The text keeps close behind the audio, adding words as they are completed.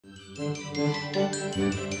Oh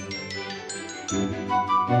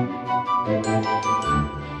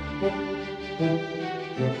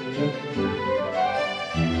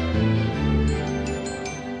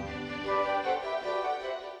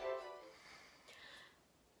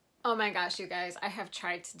my gosh, you guys, I have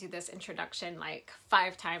tried to do this introduction like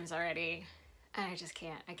 5 times already, and I just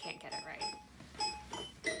can't. I can't get it right.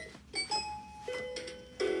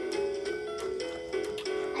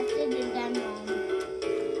 I did it again wrong.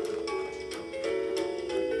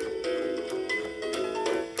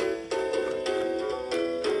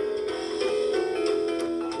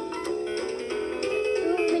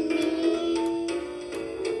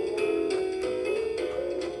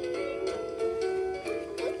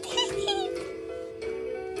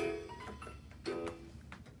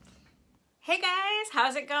 Hey guys,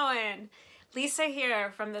 how's it going? Lisa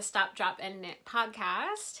here from the Stop, Drop, and Knit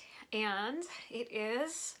podcast, and it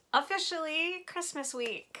is officially Christmas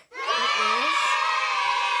week. It is,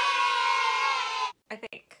 I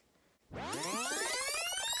think.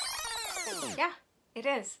 Yeah, it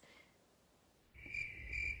is.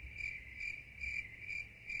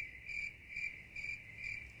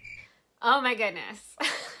 Oh my goodness.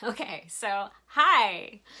 Okay, so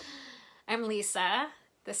hi, I'm Lisa.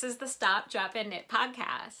 This is the Stop, Drop, and Knit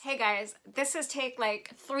podcast. Hey guys, this is take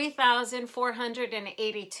like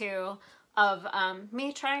 3,482 of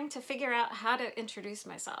me trying to figure out how to introduce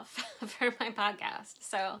myself for my podcast.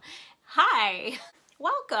 So, hi,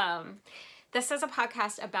 welcome. This is a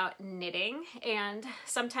podcast about knitting and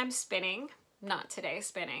sometimes spinning. Not today,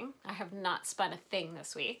 spinning. I have not spun a thing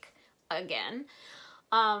this week, again.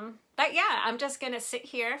 But yeah, I'm just gonna sit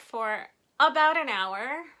here for about an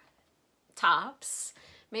hour, tops,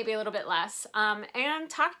 maybe a little bit less, and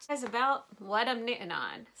talk to you guys about what I'm knitting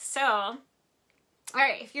on. So, all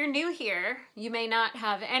right, if you're new here, you may not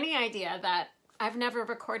have any idea that I've never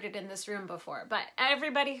recorded in this room before, but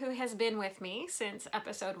everybody who has been with me since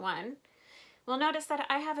episode 1 will notice that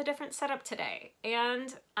I have a different setup today,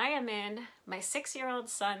 and I am in my 6-year-old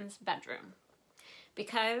son's bedroom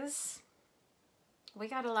because we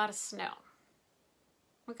got a lot of snow.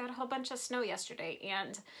 We got a whole bunch of snow yesterday,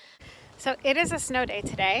 and so it is a snow day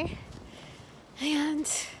today, and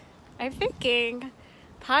I'm thinking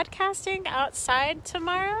podcasting outside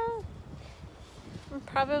tomorrow,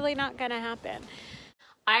 probably not gonna happen.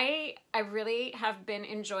 I really have been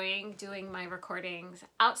enjoying doing my recordings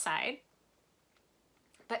outside,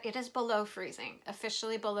 but it is below freezing,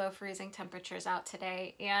 officially below freezing temperatures out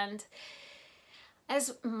today, and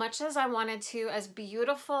as much as I wanted to, as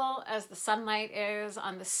beautiful as the sunlight is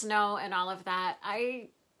on the snow and all of that, I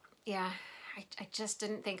just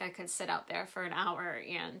didn't think I could sit out there for an hour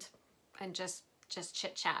and just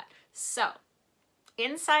chit chat. So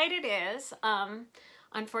inside it is.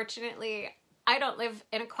 Unfortunately, I don't live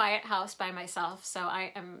in a quiet house by myself, so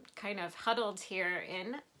I am kind of huddled here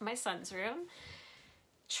in my son's room,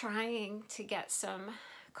 trying to get some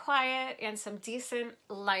quiet and some decent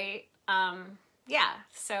light. Yeah,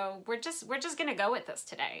 so we're just gonna go with this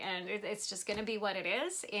today, and it's just gonna be what it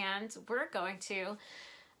is, and we're going to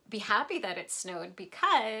be happy that it snowed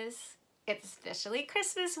because it's officially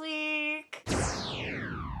Christmas week.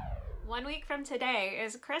 1 week from today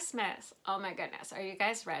is Christmas. Oh my goodness, are you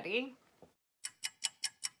guys ready?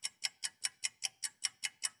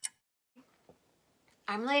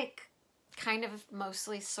 I'm like kind of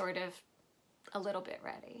mostly sort of a little bit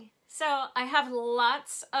ready. So I have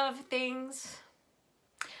lots of things.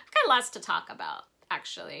 I've got lots to talk about,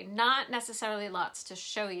 actually. Not necessarily lots to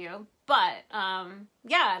show you, but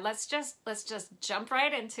yeah, let's just jump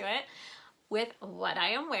right into it with what I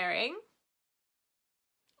am wearing.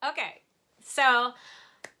 Okay, so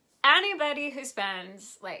anybody who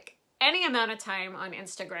spends like any amount of time on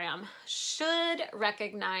Instagram should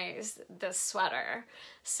recognize this sweater.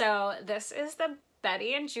 So this is the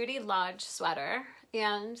Betty and Judy Lodge sweater.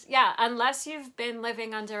 And yeah, unless you've been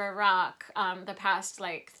living under a rock the past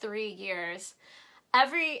like 3 years,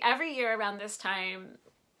 every year around this time,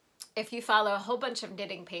 if you follow a whole bunch of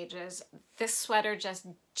knitting pages, this sweater just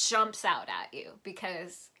jumps out at you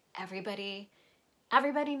because everybody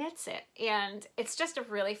knits it, and it's just a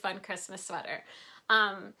really fun Christmas sweater.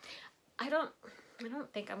 I don't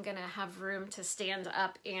think I'm gonna have room to stand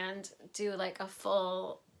up and do like a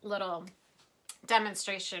full little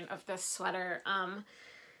demonstration of this sweater.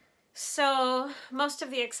 So most of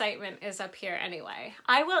the excitement is up here anyway.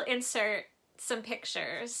 I will insert some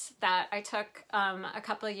pictures that I took a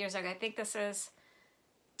couple of years ago. I think this is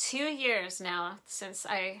 2 years now since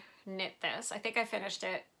I knit this. I think I finished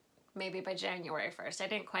it maybe by January 1st. I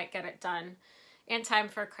didn't quite get it done in time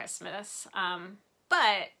for Christmas.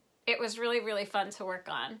 But it was really, really fun to work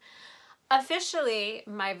on. Officially,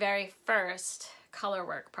 my very first color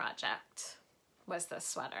work project was this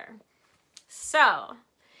sweater. So,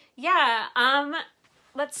 yeah,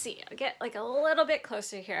 let's see, I'll get like a little bit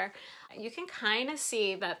closer here. You can kind of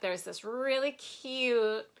see that there's this really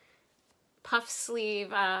cute puff sleeve,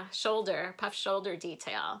 puff shoulder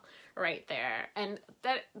detail right there. And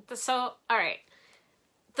so, all right,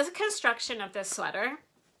 the construction of this sweater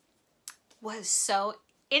was so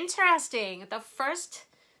interesting. The first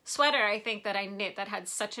sweater I think that I knit that had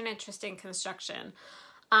such an interesting construction.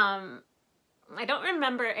 I don't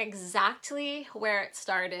remember exactly where it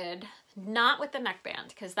started, not with the neckband,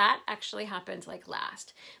 because that actually happened like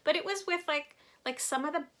last, but it was with like some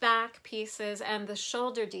of the back pieces, and the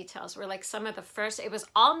shoulder details were like some of the first. It was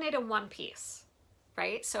all knit in one piece,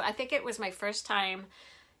 right? So I think it was my first time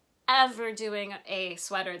ever doing a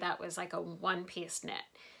sweater that was like a one-piece knit.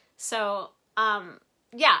 So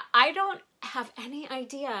yeah, I don't have any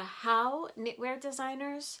idea how knitwear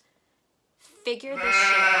designers figure this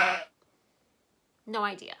shit out. No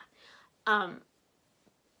idea.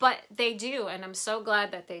 But they do, and I'm so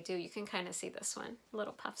glad that they do. You can kind of see this one,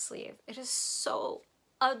 little puff sleeve. It is so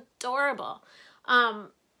adorable.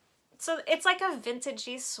 So it's like a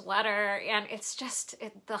vintagey sweater, and it's just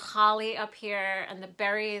the holly up here, and the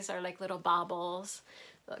berries are like little baubles.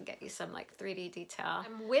 They'll get you some like 3D detail.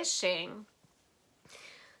 I'm wishing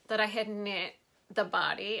that I had knit the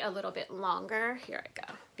body a little bit longer. Here I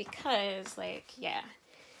go. Because like, yeah,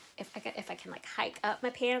 if I can like hike up my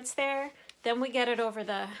pants there, then we get it over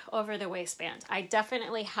the waistband. I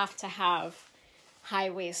definitely have to have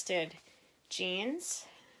high-waisted jeans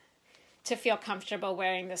to feel comfortable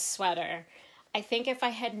wearing this sweater. I think if I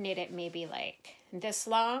had knit it maybe like this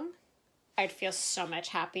long, I'd feel so much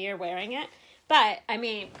happier wearing it. But I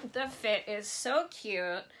mean, the fit is so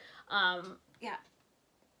cute. Yeah,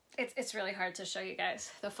 it's really hard to show you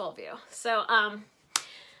guys the full view. So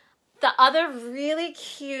the other really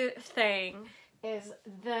cute thing is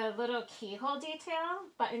the little keyhole detail,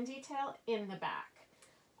 button detail in the back.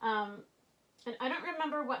 And I don't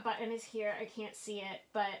remember what button is here. I can't see it,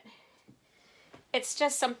 but it's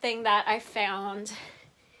just something that I found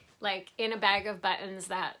like in a bag of buttons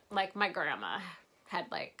that like my grandma had,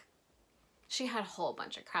 like, she had a whole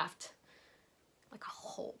bunch of craft, like a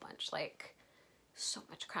whole bunch, like so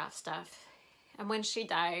much craft stuff. And when she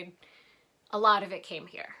died, a lot of it came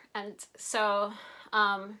here. And so,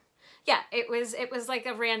 yeah, it was like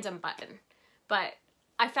a random button, but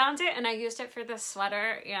I found it and I used it for this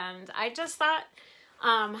sweater, and I just thought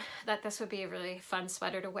that this would be a really fun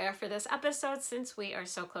sweater to wear for this episode since we are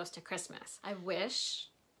so close to Christmas. I wish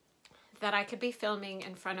that I could be filming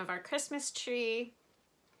in front of our Christmas tree,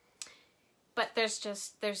 but there's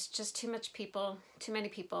just too many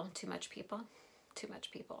people.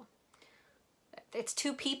 It's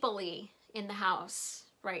too people-y in the house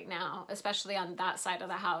right now, especially on that side of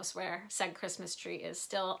the house where said Christmas tree is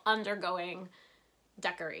still undergoing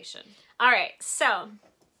decoration. All right, so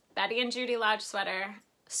Betty and Judy Lodge sweater,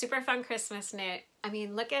 super fun Christmas knit. I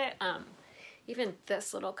mean, look at even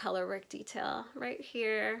this little color work detail right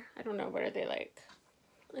here. I don't know, what are they like?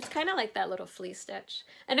 It's kind of like that little flea stitch.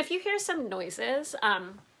 And if you hear some noises,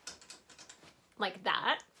 like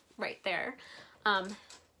that right there,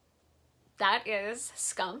 that is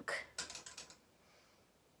Skunk.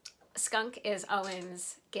 Skunk is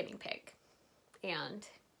Owen's guinea pig, and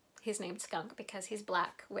he's named Skunk because he's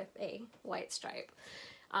black with a white stripe.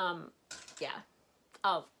 Yeah,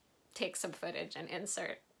 I'll take some footage and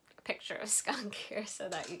insert a picture of Skunk here so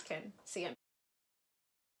that you can see him.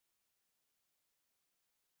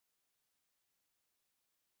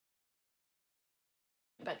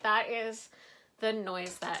 But that is the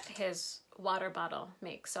noise that his water bottle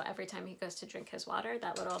makes. So every time he goes to drink his water,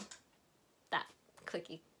 that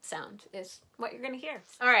clicky sound is what you're gonna hear.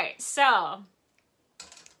 All right, so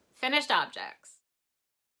finished objects.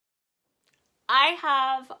 I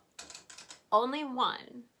have only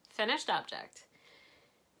one finished object,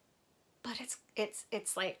 but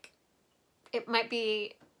it's like, it might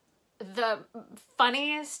be the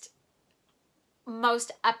funniest,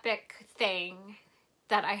 most epic thing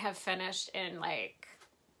that I have finished in like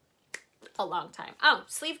a long time. Oh,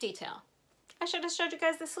 sleeve detail. I should have showed you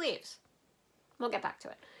guys the sleeves. We'll get back to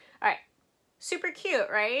it. All right, super cute,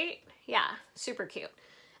 right? Yeah, super cute.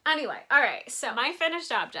 Anyway, all right, so my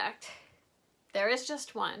finished object, there is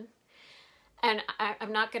just one. And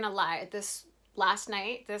I'm not gonna lie, this last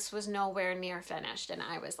night, this was nowhere near finished. And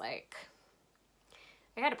I was like,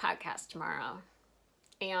 I got a podcast tomorrow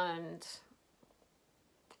and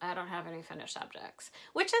I don't have any finished objects,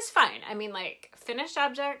 which is fine. I mean, like, finished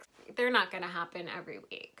objects, they're not gonna happen every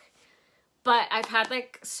week. But I've had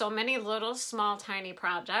like so many little small tiny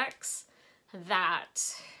projects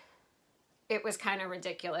that it was kind of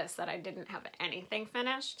ridiculous that I didn't have anything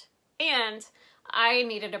finished. And I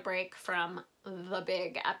needed a break from the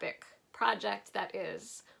big epic project that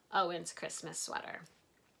is Owen's Christmas sweater.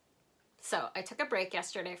 So I took a break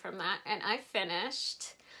yesterday from that and I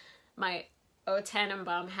finished my O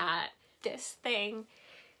Tannenbaum hat. This thing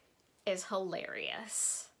is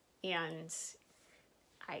hilarious and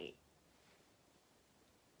I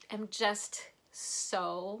am just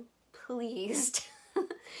so pleased.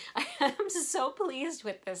 I am so pleased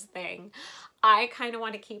with this thing. I kind of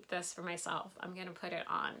want to keep this for myself. I'm going to put it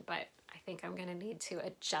on, but I think I'm going to need to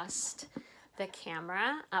adjust the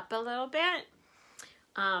camera up a little bit.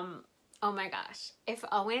 Oh my gosh. If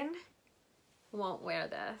Owen won't wear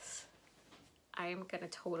this, I'm going to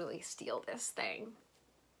totally steal this thing.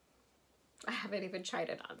 I haven't even tried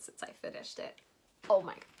it on since I finished it. Oh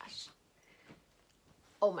my gosh.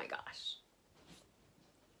 Oh my gosh.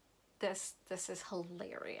 This is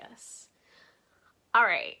hilarious. All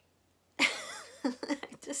right.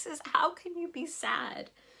 This is, how can you be sad?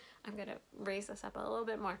 I'm gonna raise this up a little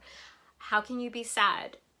bit more. How can you be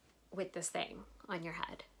sad with this thing on your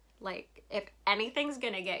head? Like, if anything's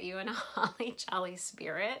gonna get you in a holly jolly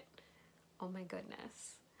spirit, oh my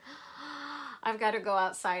goodness. I've got to go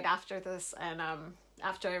outside after this and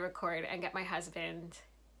after I record and get my husband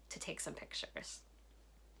to take some pictures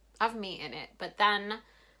of me in it. But then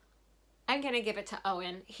I'm gonna give it to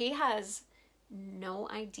Owen. He has no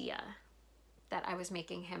idea that I was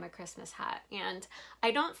making him a Christmas hat. And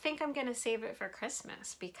I don't think I'm gonna save it for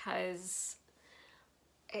Christmas because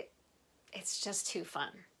it's just too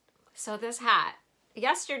fun. So this hat,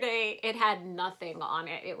 yesterday it had nothing on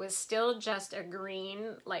it. It was still just a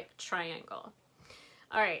green like triangle.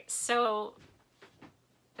 All right, so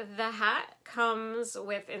the hat comes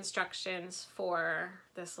with instructions for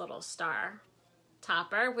this little star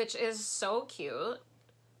topper, which is so cute,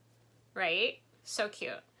 right? So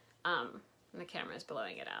cute. The camera is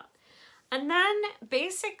blowing it out. And then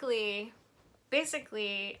basically,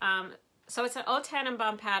 so it's an O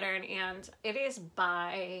Tannenbaum pattern and it is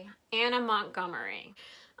by Anna Montgomery.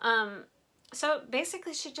 So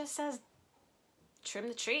basically she just says, trim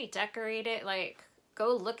the tree, decorate it, like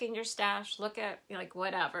go look in your stash, look at like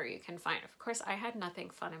whatever you can find. Of course, I had nothing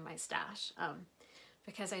fun in my stash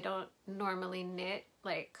because I don't normally knit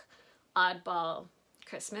like oddball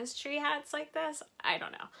Christmas tree hats like this. I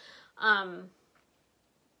don't know.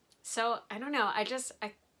 So I don't know. I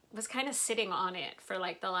was kind of sitting on it for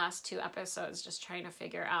like the last 2 episodes, just trying to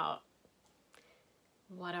figure out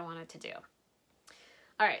what I wanted to do.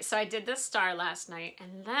 All right, so I did this star last night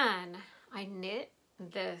and then I knit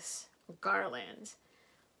this garland.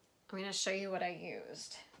 I'm going to show you what I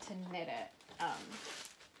used to knit it. All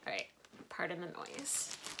right, pardon the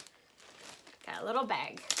noise. Got a little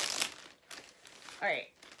bag. All right.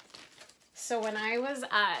 So when I was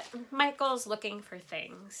at Michael's looking for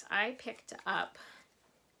things, I picked up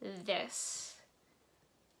this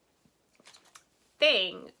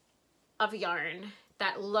thing of yarn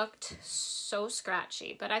that looked so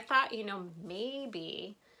scratchy, but I thought, you know,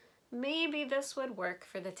 maybe this would work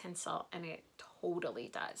for the tinsel, and it totally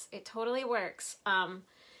does. It totally works. All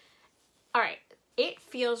right, it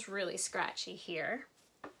feels really scratchy here.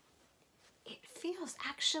 It feels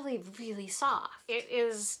actually really soft. It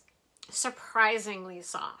is surprisingly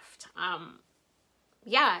soft.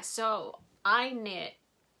 Yeah, so I knit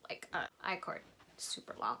like a I-cord,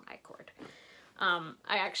 super long I-cord.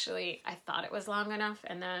 I thought it was long enough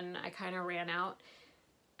and then I kind of ran out.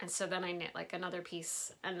 And so then I knit like another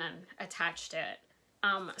piece and then attached it.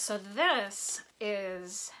 So this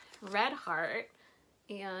is Red Heart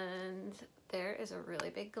and there is a really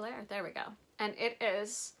big glare. There we go. And it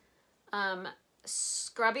is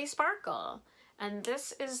Scrubby Sparkle. And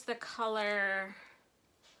this is the color,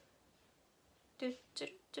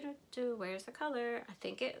 where's the color? I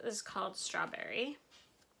think it is called Strawberry.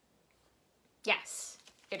 Yes,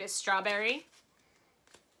 it is Strawberry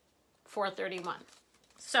 431.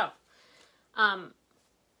 So,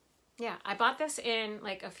 yeah, I bought this in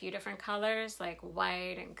like a few different colors, like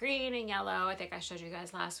white and green and yellow. I think I showed you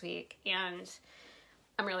guys last week. And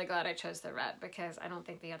I'm really glad I chose the red because I don't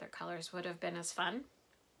think the other colors would have been as fun.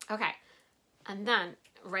 Okay. And then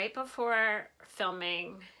right before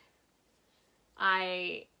filming,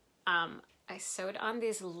 I sewed on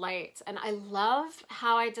these lights, and I love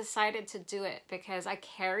how I decided to do it because I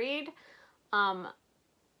carried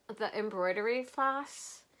the embroidery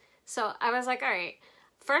floss. So I was like, all right,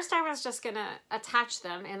 first I was just gonna attach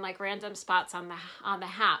them in like random spots on the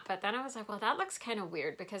hat, but then I was like, well, that looks kind of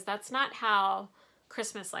weird because that's not how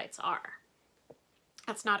Christmas lights are.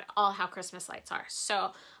 That's not all how Christmas lights are.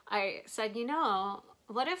 So I said, you know,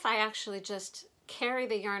 what if I actually just carry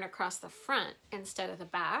the yarn across the front instead of the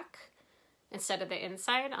back, instead of the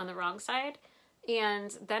inside on the wrong side,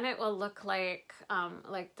 and then it will look like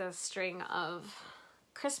the string of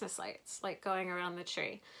Christmas lights, like going around the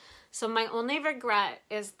tree. So my only regret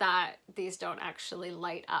is that these don't actually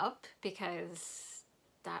light up, because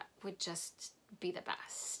that would just be the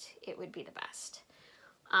best. It would be the best.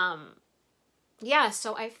 Yeah,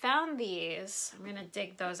 so I found these. I'm gonna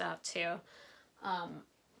dig those out too. I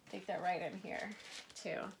think they're right in here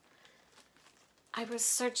too. I was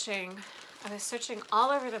searching all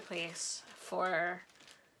over the place for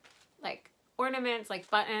like ornaments, like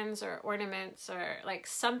buttons or ornaments or like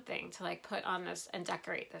something to like put on this and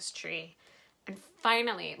decorate this tree. And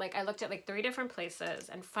finally, like I looked at like 3 different places,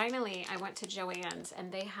 and finally I went to Joann's,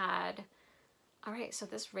 and they had, all right, so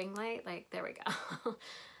this ring light, like there we go.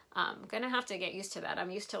 I'm gonna have to get used to that.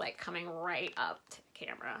 I'm used to like coming right up to the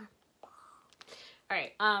camera. All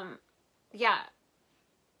right, yeah.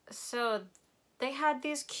 So they had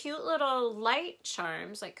these cute little light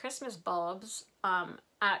charms, like Christmas bulbs,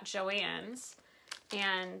 at Joann's.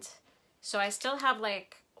 And so I still have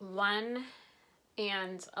like 1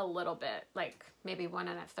 and a little bit, like maybe 1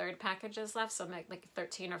 1/3 packages left. So like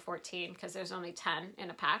 13 or 14, because there's only 10 in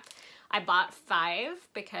a pack. I bought 5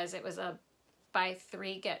 because it was a buy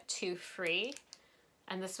 3 get 2 free,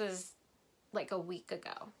 and this was like a week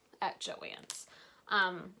ago at Joann's.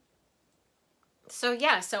 So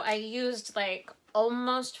yeah, so I used like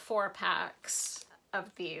almost 4 packs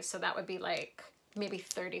of these, so that would be like maybe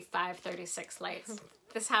 35, 36 lights.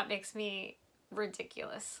 This hat makes me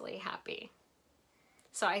ridiculously happy.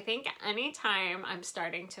 So I think anytime I'm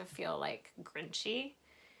starting to feel like grinchy,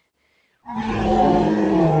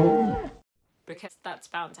 because that's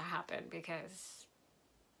bound to happen, because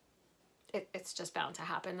it's just bound to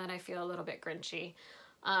happen that I feel a little bit grinchy.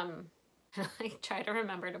 I try to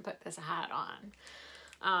remember to put this hat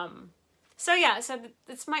on. So yeah, so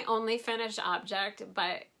it's my only finished object,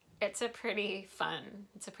 but it's a pretty fun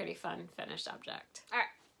finished object. All right,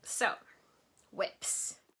 so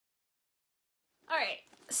whips. All right,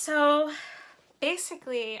 so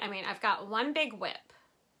basically, I mean, I've got one big whip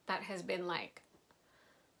that has been like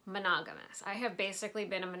monogamous. I have basically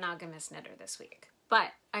been a monogamous knitter this week, but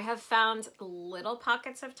I have found little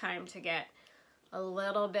pockets of time to get a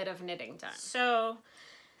little bit of knitting done. So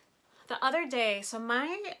the other day, so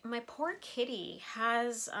my poor kitty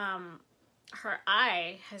has, her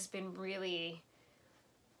eye has been really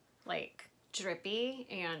like drippy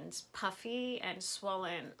and puffy and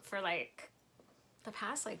swollen for like the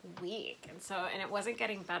past like week. And it wasn't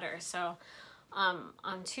getting better. So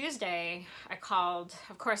on Tuesday, I called,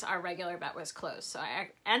 of course, our regular vet was closed. So I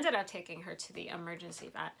ended up taking her to the emergency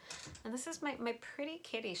vet. And this is my pretty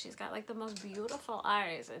kitty. She's got like the most beautiful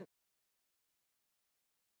eyes.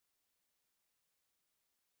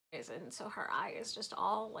 And so her eye is just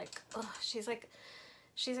all like, ugh, she's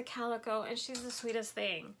a calico, and she's the sweetest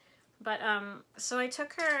thing. But so I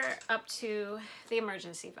took her up to the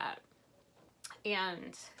emergency vet,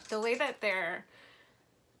 and the way that they're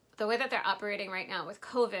operating right now with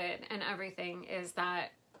COVID and everything is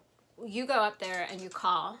that you go up there and you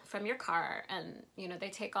call from your car, and you know, they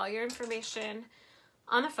take all your information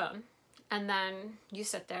on the phone, and then you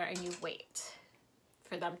sit there and you wait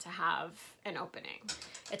for them to have an opening.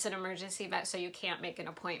 It's an emergency vet, so you can't make an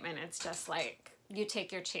appointment. It's just like you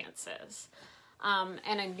take your chances. And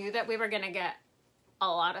I knew that we were gonna get a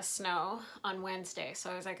lot of snow on Wednesday, so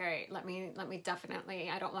I was like, all right, let me definitely,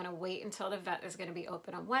 I don't want to wait until the vet is going to be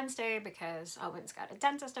open on Wednesday, because Owen's got a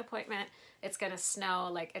dentist appointment. It's gonna snow,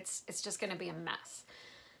 like it's just gonna be a mess.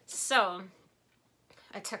 So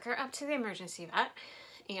I took her up to the emergency vet,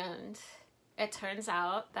 and it turns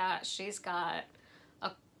out that she's got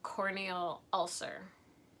a corneal ulcer.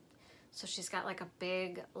 So she's got like a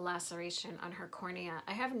big laceration on her cornea.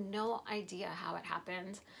 I have no idea how it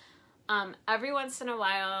happened. Every once in a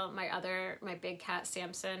while, my big cat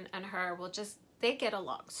Samson and her will they get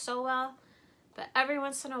along so well, but every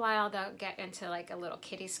once in a while they'll get into like a little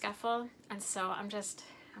kitty scuffle. And so I'm just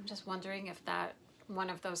wondering if that one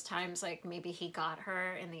of those times, like maybe he got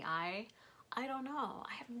her in the eye. I don't know.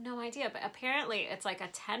 I have no idea, but apparently it's like a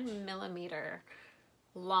 10 millimeter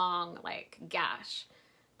long like gash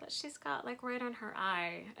that she's got like right on her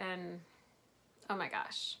eye. And oh my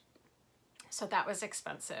gosh. So that was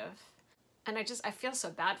expensive. And I feel so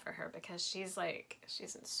bad for her, because she's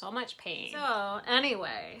in so much pain. So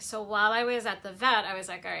anyway, so while I was at the vet, I was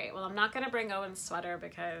like, all right, well, I'm not going to bring Owen's sweater,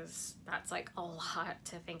 because that's like a lot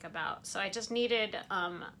to think about. So I just needed,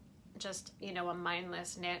 you know, a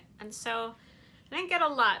mindless knit. And so I didn't get a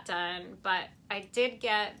lot done, but I did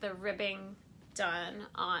get the ribbing done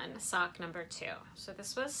on sock number 2. So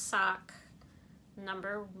this was sock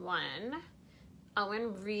number 1.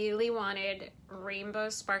 Owen really wanted rainbow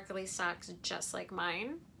sparkly socks just like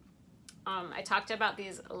mine. I talked about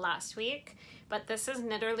these last week, but this is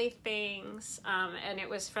Knitterly Things, and it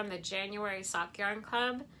was from the January Sock Yarn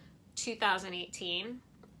Club 2018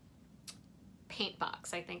 paint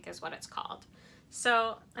box, I think is what it's called.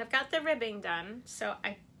 So I've got the ribbing done. So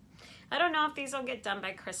I don't know if these will get done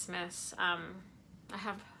by Christmas. I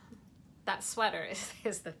have that sweater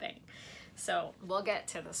is the thing. So we'll get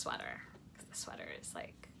to the sweater, because the sweater is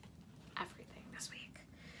like everything this week.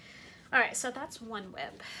 All right, so that's one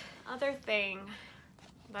whip. Other thing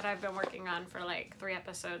that I've been working on for like 3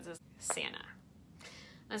 episodes is Santa.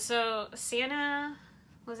 And so Santa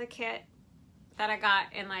was a kit that I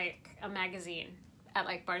got in like a magazine at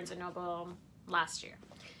like Barnes & Noble last year.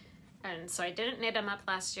 And so I didn't knit him up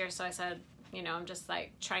last year, so I said, you know, I'm just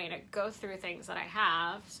like trying to go through things that I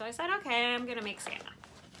have. So I said, okay, I'm gonna make Santa.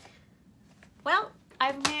 Well,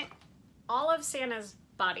 I've knit all of Santa's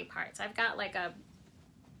body parts. I've got like a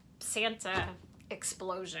Santa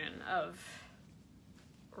explosion of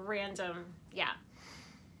random, yeah.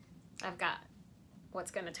 I've got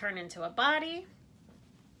what's gonna turn into a body.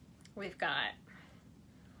 We've got,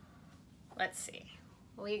 let's see,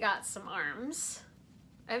 we got some arms.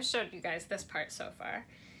 I've showed you guys this part so far.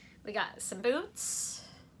 We got some boots.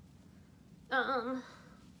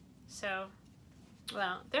 So,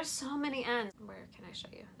 well, there's so many ends. Where can I show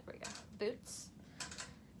you? There we go. Boots.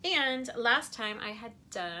 And last time I had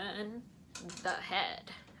done the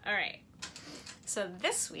head. All right. So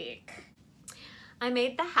this week I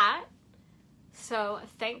made the hat. So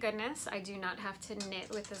thank goodness I do not have to knit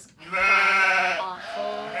with this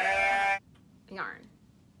awful yarn.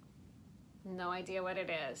 No idea what it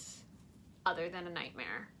is other than a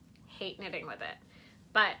nightmare. Hate knitting with it.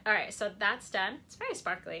 But all right, so that's done. It's very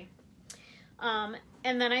sparkly. And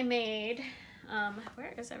then I made,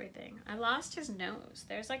 where is everything? I lost his nose.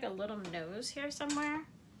 There's like a little nose here somewhere.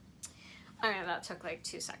 I mean, that took like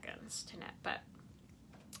 2 seconds to knit, but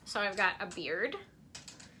so I've got a beard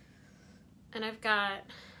and I've got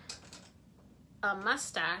a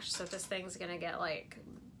mustache. So this thing's gonna get like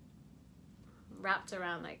wrapped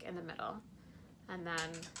around like in the middle, and then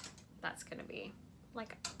that's gonna be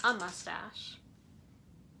like a mustache.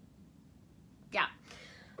 Yeah.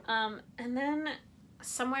 And then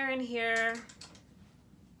somewhere in here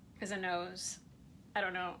is a nose. I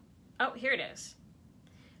don't know. Oh, here it is.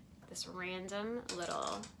 This random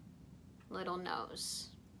little nose.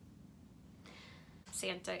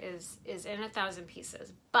 Santa is in 1,000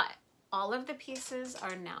 pieces, but all of the pieces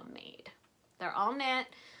are now made. They're all knit.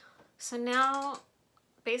 So now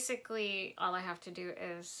basically all I have to do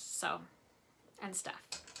is sew and stuff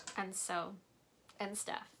and sew and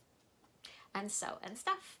stuff and sew and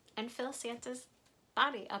stuff and fill Santa's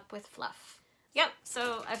body up with fluff. Yep,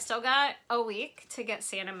 so I've still got a week to get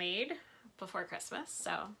Santa made before Christmas.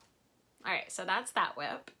 So, all right, so that's that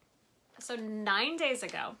whip. So 9 days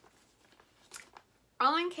ago,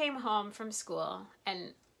 Owen came home from school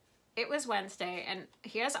and it was Wednesday and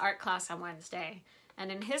he has art class on Wednesday.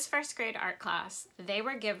 And in his first grade art class, they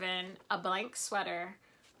were given a blank sweater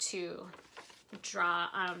to draw,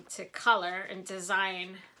 to color and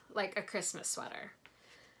design like a Christmas sweater.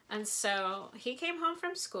 And so he came home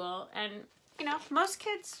from school and, you know, most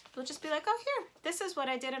kids will just be like, oh, here, this is what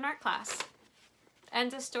I did in art class.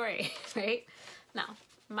 End of story, right? No,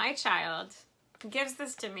 my child gives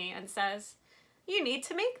this to me and says, you need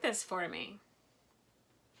to make this for me.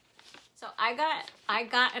 So I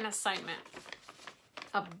got an assignment,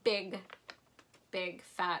 a big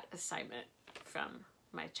fat assignment from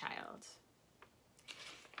my child.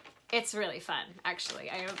 It's really fun, actually.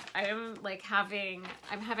 I'm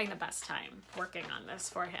having the best time working on this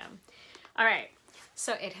for him. All right,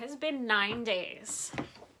 so it has been 9 days.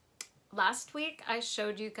 Last week I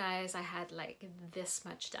showed you guys I had like this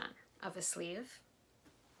much done of a sleeve.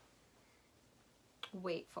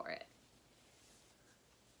 Wait for it.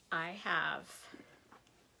 I have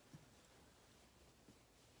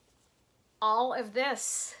all of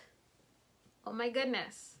this. Oh my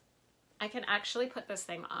goodness. I can actually put this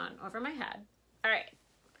thing on over my head. All right.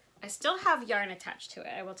 I still have yarn attached to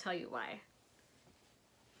it. I will tell you why.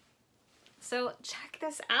 So check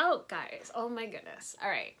this out, guys. Oh my goodness. All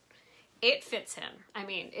right. It fits him. I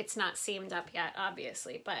mean, it's not seamed up yet,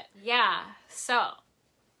 obviously, but yeah. So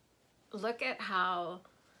look at how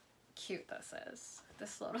cute this is.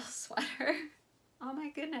 This little sweater. Oh my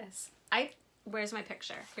goodness. Where's my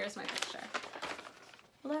picture? Here's my picture.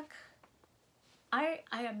 Look. I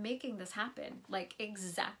am making this happen. Like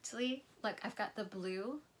exactly, like I've got the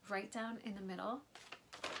blue right down in the middle.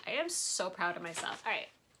 I am so proud of myself. All right,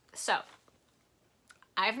 so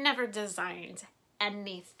I've never designed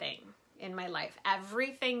anything in my life.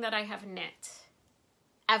 Everything that I have knit,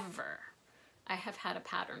 ever, I have had a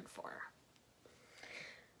pattern for.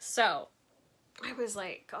 So I was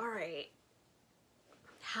like, all right,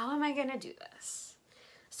 how am I gonna do this?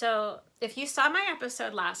 So if you saw my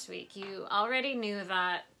episode last week, you already knew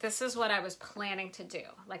that this is what I was planning to do.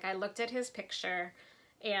 Like I looked at his picture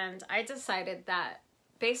and I decided that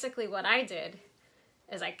basically what I did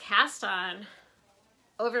is I cast on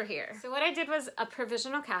over here. So what I did was a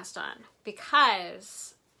provisional cast on,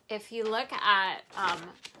 because if you look at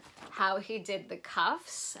how he did the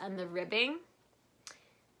cuffs and the ribbing,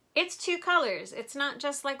 it's 2 colors. It's not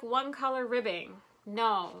just like 1 color ribbing.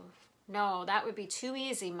 No, that would be too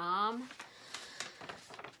easy, Mom.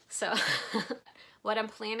 So what I'm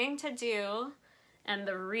planning to do, and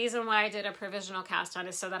the reason why I did a provisional cast on,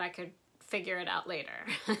 is so that I could figure it out later.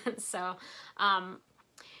 So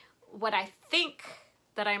what I think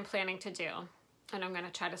that I'm planning to do, and I'm going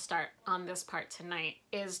to try to start on this part tonight,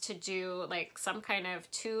 is to do like some kind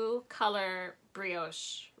of 2 color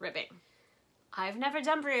brioche ribbing. I've never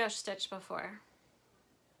done brioche stitch before.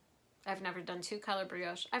 I've never done 2 color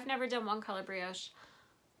brioche. I've never done 1 color brioche.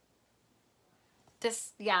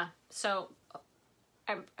 Yeah, so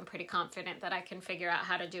I'm pretty confident that I can figure out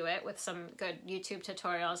how to do it with some good YouTube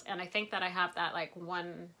tutorials, and I think that I have that like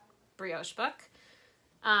 1 brioche book.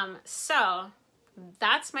 So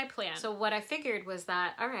that's my plan. So what I figured was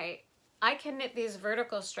that, all right, I can knit these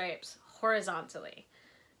vertical stripes horizontally,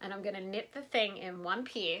 and I'm gonna knit the thing in 1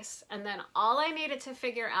 piece, and then all I needed to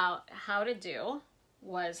figure out how to do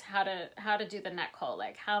was how to do the neck hole,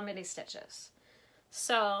 like how many stitches.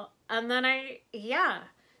 So, and then I am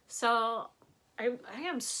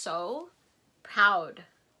so proud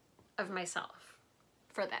of myself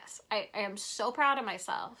for this. I am so proud of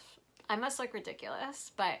myself. I must look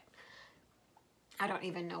ridiculous, but I don't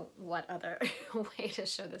even know what other way to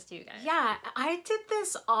show this to you guys. Yeah, I did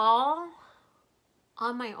this all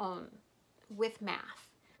on my own with math.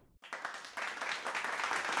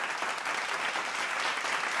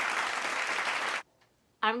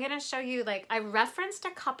 I'm gonna show you, like, I referenced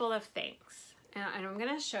a couple of things, and I'm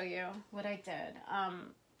gonna show you what I did.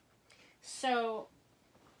 So,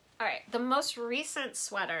 all right, the most recent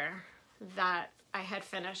sweater that I had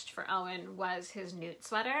finished for Owen was his newt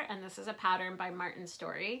sweater, and this is a pattern by Martin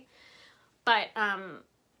Story. But,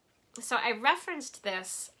 so I referenced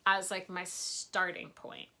this as like my starting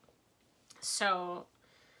point. So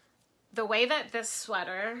the way that this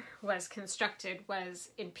sweater was constructed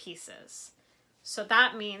was in pieces. So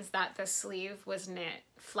that means that the sleeve was knit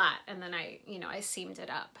flat, and then I seamed it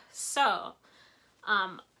up. So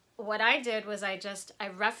what I did was I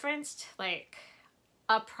referenced like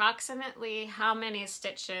approximately how many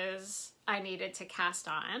stitches I needed to cast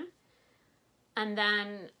on, and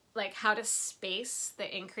then like how to space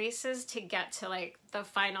the increases to get to like the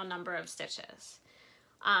final number of stitches.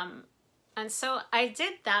 And so I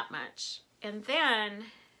did that much. And then,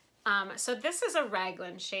 so this is a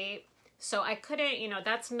raglan shape. So I couldn't,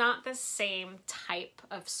 that's not the same type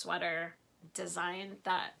of sweater design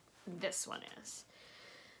that this one is.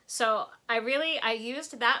 So I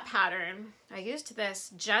used that pattern. I used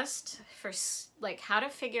this just for like how to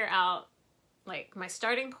figure out like my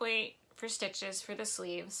starting point for stitches for the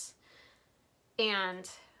sleeves and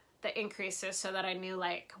the increases, so that I knew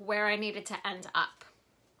like where I needed to end up.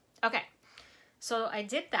 Okay, so I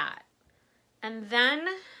did that. And then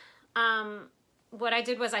what I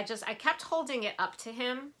did was I kept holding it up to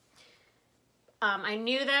him. I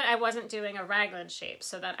knew that I wasn't doing a raglan shape,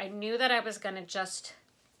 so that I knew that I was gonna just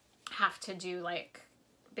have to do like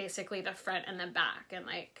basically the front and the back and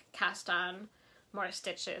like cast on more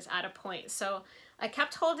stitches at a point. So I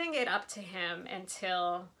kept holding it up to him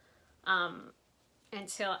until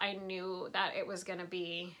I knew that it was gonna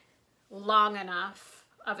be long enough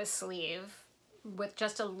of a sleeve with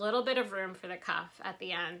just a little bit of room for the cuff at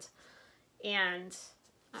the end. And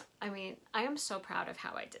I mean, I am so proud of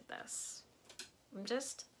how I did this.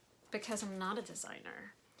 Because I'm not a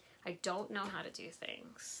designer. I don't know how to do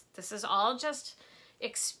things. This is all just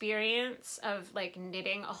experience of like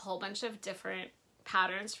knitting a whole bunch of different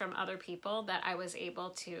patterns from other people that I was able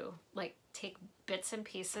to like take bits and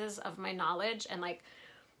pieces of my knowledge and like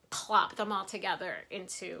plop them all together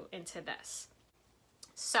into this.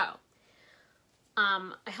 So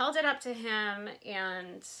I held it up to him,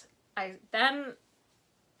 and I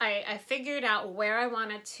figured out where I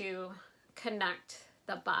wanted to connect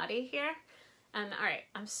the body here, And all right,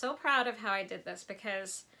 I'm so proud of how I did this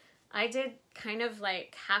because I did kind of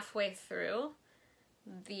like halfway through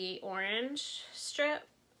the orange strip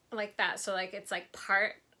like that. So like it's like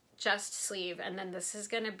part just sleeve, and then this is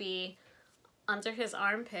gonna be under his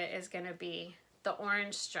armpit is gonna be the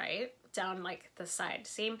orange stripe down like the side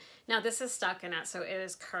seam. Now this is stockinette, so it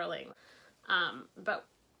is curling. But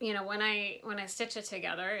you know, when I stitch it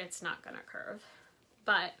together, it's not gonna curve.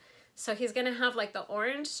 But so he's gonna have like the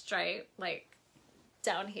orange stripe like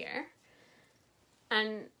down here,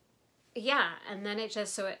 and yeah, and then it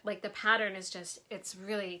just, so it like the pattern is just, it's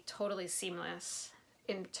really totally seamless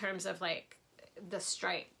in terms of like the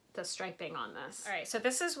striping on this. All right, so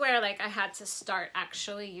this is where like I had to start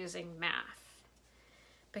actually using math,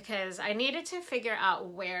 because I needed to figure out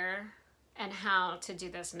where and how to do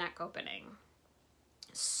this neck opening.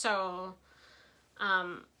 So,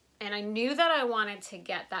 and I knew that I wanted to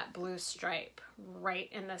get that blue stripe right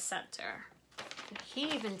in the center.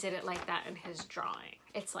 He even did it like that in his drawing.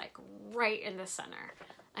 It's like right in the center.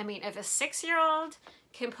 I mean, if a 6-year-old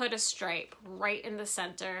can put a stripe right in the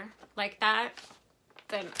center like that,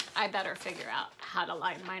 then I better figure out how to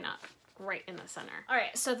line mine up right in the center. All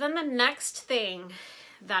right, so then the next thing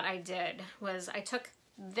that I did was I took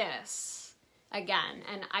this again,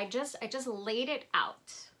 and I just laid it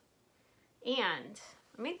out. And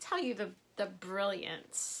let me tell you the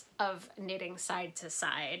brilliance of knitting side to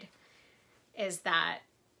side is that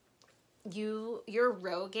your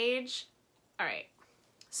row gauge, all right,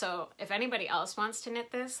 so if anybody else wants to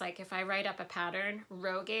knit this, like if I write up a pattern,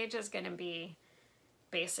 row gauge is going to be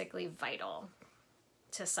basically vital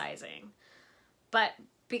to sizing. But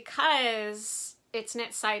because it's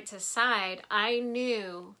knit side to side, I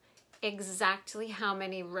knew exactly how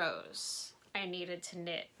many rows I needed to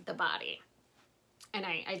knit the body. And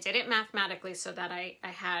I did it mathematically so that I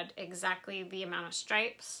had exactly the amount of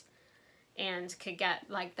stripes and could get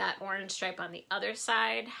like that orange stripe on the other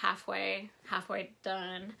side halfway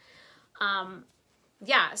done.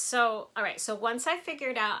 Yeah, so all right, so once I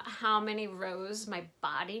figured out how many rows my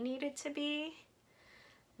body needed to be,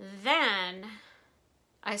 then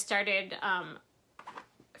I started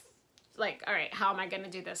like, all right, how am I going to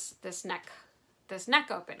do this neck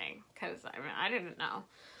opening? Because I mean, I didn't know.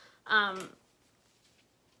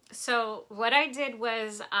 So what I did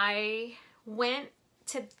was I went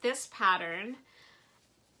to this pattern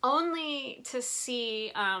only to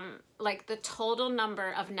see like the total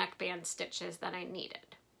number of neckband stitches that I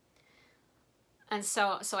needed. And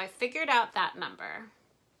so I figured out that number,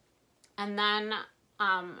 and then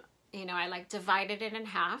you know, I like divided it in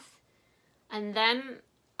half, and then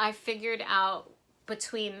I figured out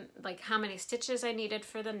between like how many stitches I needed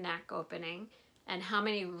for the neck opening and how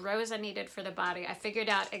many rows I needed for the body. I figured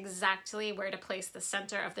out exactly where to place the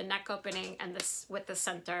center of the neck opening and this with the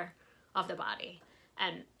center of the body.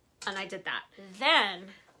 And I did that. Then,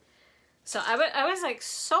 so I was like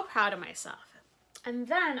so proud of myself. And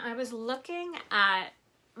then I was looking at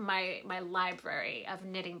my library of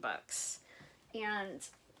knitting books, and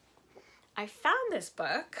I found this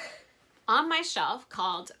book on my shelf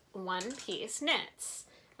called One Piece Knits.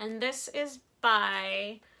 And this is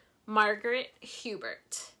by Margaret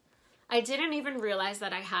Hubert. I didn't even realize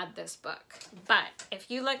that I had this book, but if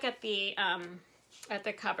you look at the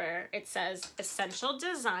cover, it says Essential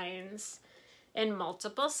Designs in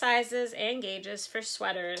multiple sizes and gauges for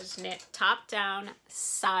sweaters, knit top down,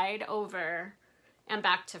 side over, and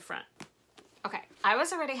back to front. Okay, I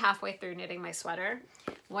was already halfway through knitting my sweater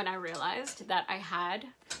when I realized that I had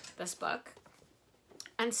this book.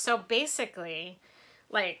 And so basically,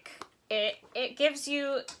 like, it gives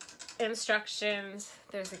you instructions.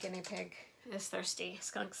 There's a guinea pig. It's thirsty.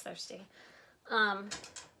 Skunk's thirsty.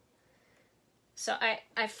 So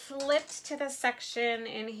I flipped to the section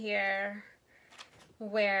in here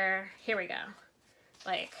where, here we go,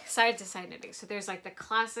 like side to side knitting. So there's like the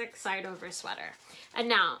classic side over sweater. And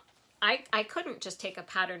now I couldn't just take a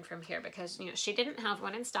pattern from here because, you know, she didn't have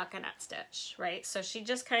one in stockinette stitch, right? So she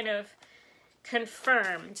just kind of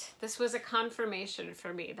confirmed, this was a confirmation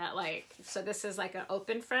for me that like, so this is like an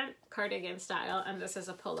open front cardigan style and this is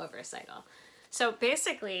a pullover style. So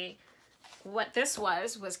basically what this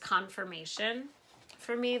was confirmation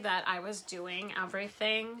for me that I was doing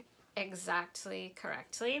everything exactly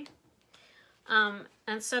correctly.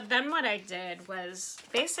 And so then what I did was,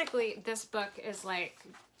 basically this book is like,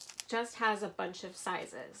 just has a bunch of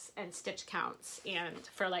sizes and stitch counts, and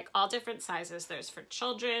for like all different sizes. There's for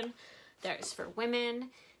children, there's for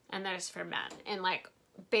women, and there's for men, and like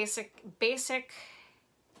basic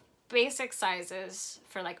sizes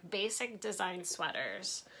for like basic design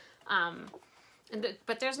sweaters.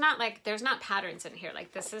 But there's not patterns in here.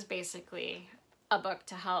 Like this is basically a book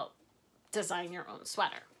to help design your own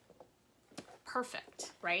sweater.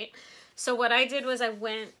 Perfect, right? So what I did was I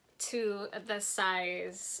went to the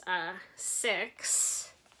size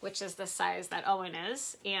 6, which is the size that Owen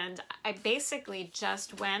is, and I basically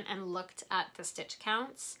just went and looked at the stitch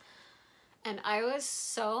counts, and I was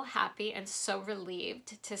so happy and so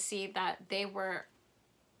relieved to see that they were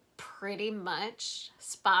pretty much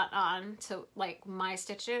spot on to like my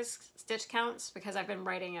stitch counts, because I've been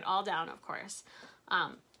writing it all down, of course.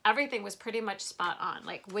 Everything was pretty much spot on,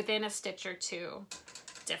 like within a stitch or two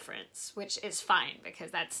difference, which is fine because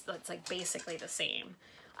that's like basically the same.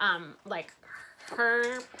 Like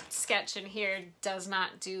her sketch in here does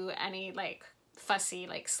not do any like fussy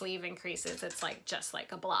like sleeve increases. It's like just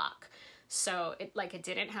like a block. So it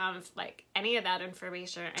didn't have like any of that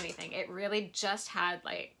information or anything. It really just had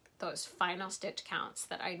like those final stitch counts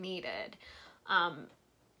that I needed.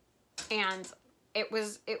 And it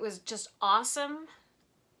was just awesome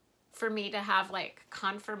for me to have like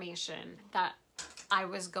confirmation that I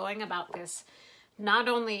was going about this not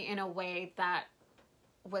only in a way that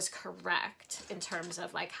was correct in terms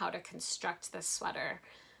of like how to construct this sweater,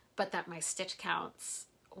 but that my stitch counts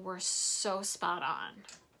were so spot on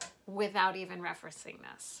without even referencing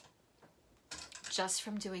this. Just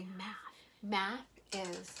from doing math. Math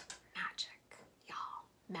is magic, y'all.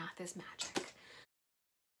 Math is magic.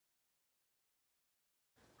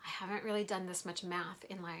 I haven't really done this much math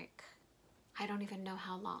in like, I don't even know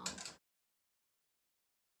how long.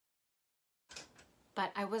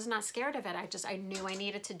 But I was not scared of it. I knew I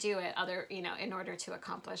needed to do it in order to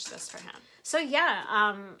accomplish this for him. So yeah,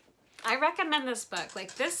 I recommend this book.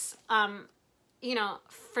 Like this,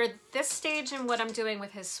 for this stage and what I'm doing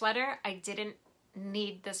with his sweater, I didn't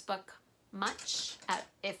need this book much,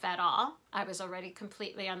 if at all. I was already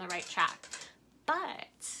completely on the right track. But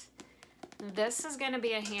this is going to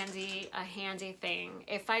be a handy thing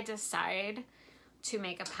if I decide to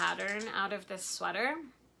make a pattern out of this sweater.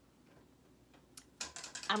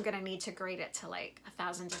 I'm going to need to grade it to like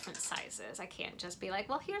 1,000 different sizes. I can't just be like,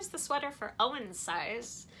 well, here's the sweater for Owen's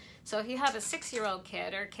size. So if you have a 6-year-old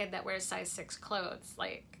kid or a kid that wears size 6 clothes,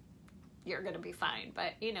 like, you're going to be fine.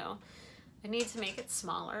 But, I need to make it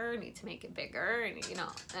smaller, I need to make it bigger,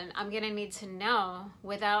 and I'm going to need to know,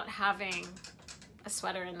 without having a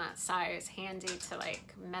sweater in that size handy to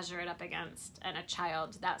like measure it up against, and a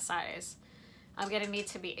child that size, I'm going to need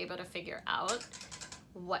to be able to figure out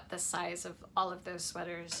what the size of all of those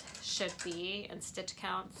sweaters should be, and stitch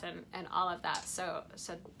counts and all of that. So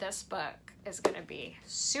this book is going to be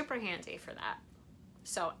super handy for that.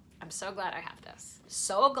 So I'm so glad I have this.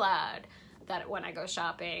 So glad that when I go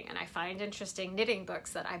shopping and I find interesting knitting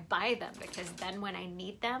books that I buy them, because then when I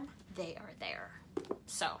need them, they are there.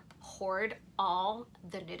 So hoard all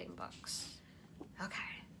the knitting books. Okay.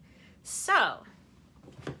 So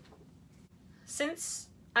since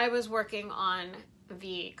I was working on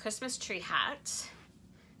the Christmas tree hat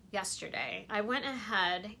yesterday, I went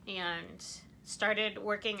ahead and started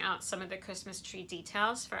working out some of the Christmas tree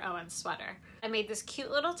details for Owen's sweater. I made this cute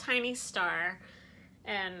little tiny star,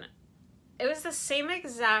 and it was the same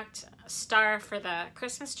exact star for the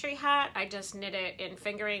Christmas tree hat. I just knit it in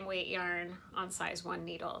fingering weight yarn on size 1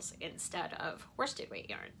 needles instead of worsted weight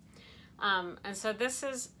yarn. And so this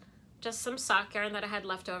is just some sock yarn that I had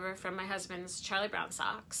left over from my husband's Charlie Brown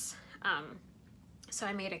socks. So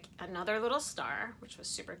I made another little star, which was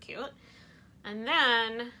super cute. And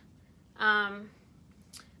then, oh,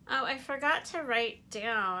 I forgot to write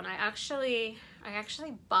down, I actually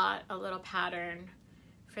bought a little pattern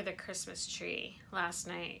for the Christmas tree last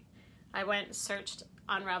night. I went and searched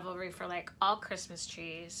on Ravelry for like all Christmas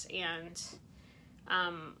trees, and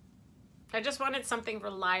I just wanted something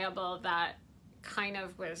reliable that kind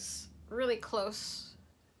of was really close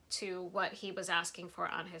to what he was asking for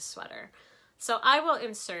on his sweater. So I will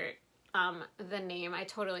insert the name. I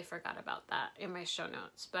totally forgot about that in my show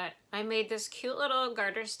notes, but I made this cute little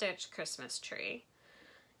garter stitch Christmas tree.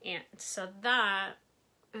 And so that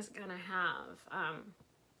is gonna have,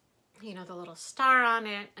 the little star on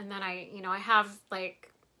it. And then I have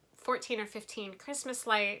like 14 or 15 Christmas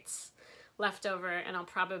lights left over, and I'll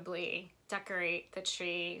probably decorate the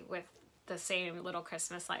tree with the same little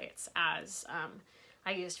Christmas lights as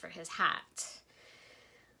I used for his hat.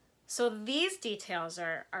 So these details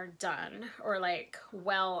are done, or like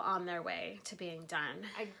well on their way to being done.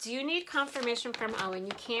 I do need confirmation from Owen.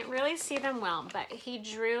 You can't really see them well, but he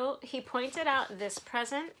pointed out this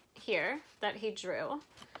present here that he drew,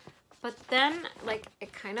 but then like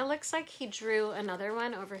it kind of looks like he drew another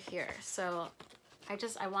one over here. So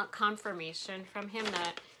I want confirmation from him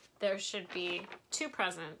that there should be 2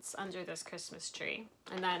 presents under this Christmas tree.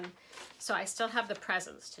 And then, so I still have the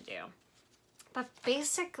presents to do. But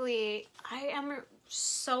basically, I am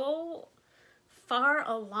so far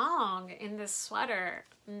along in this sweater.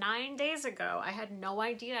 9 days ago, I had no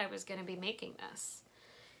idea I was going to be making this.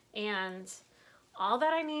 And all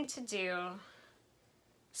that I need to do,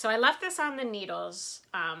 so I left this on the needles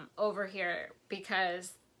over here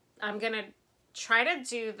because I'm going to try to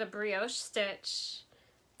do the brioche stitch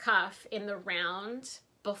cuff in the round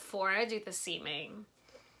before I do the seaming.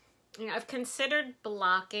 You know, I've considered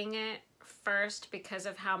blocking it first because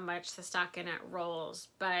of how much the stockinette rolls,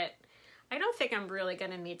 but I don't think I'm really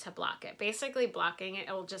going to need to block it. Basically, blocking it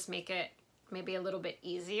will just make it maybe a little bit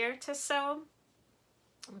easier to sew,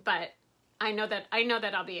 but I know that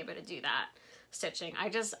I'll be able to do that stitching. I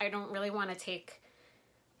don't really want to take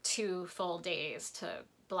 2 full days to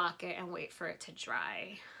block it and wait for it to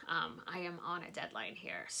dry. I am on a deadline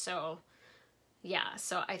here. So yeah,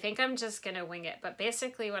 so I think I'm just going to wing it. But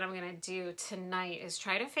basically what I'm going to do tonight is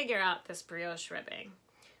try to figure out this brioche ribbing,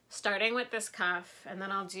 starting with this cuff, and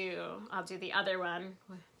then I'll do the other one,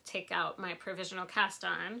 take out my provisional cast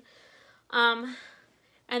on.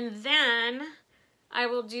 And then I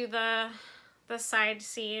will do the side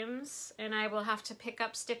seams, and I will have to pick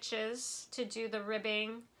up stitches to do the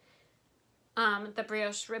ribbing, the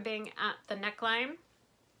brioche ribbing at the neckline,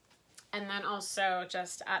 and then also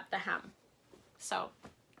just at the hem. So,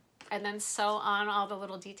 and then sew on all the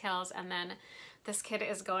little details, and then this kid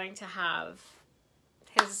is going to have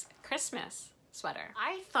his Christmas sweater.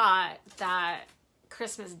 I thought that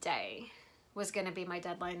Christmas Day was going to be my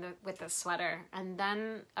deadline with this sweater, and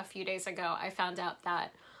then a few days ago I found out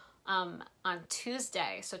that on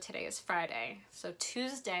Tuesday, so today is Friday, so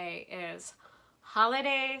Tuesday is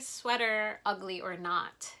holiday sweater ugly or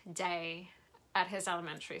not day at his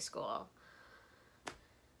elementary school.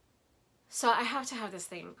 So I have to have this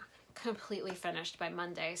thing completely finished by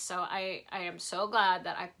Monday. So I am so glad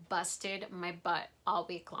that I busted my butt all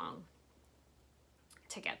week long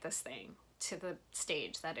to get this thing to the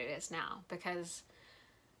stage that it is now, because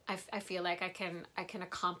I feel like I can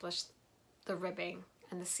accomplish the ribbing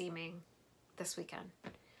and the seaming this weekend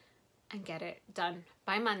and get it done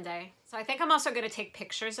by Monday. So I think I'm also going to take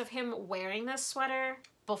pictures of him wearing this sweater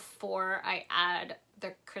before I add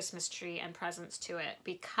the Christmas tree and presents to it,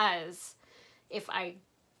 because if I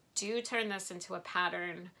do turn this into a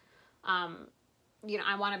pattern, you know,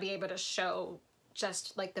 I want to be able to show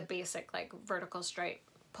just like the basic like vertical stripe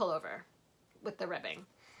pullover with the ribbing.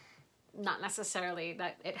 Not necessarily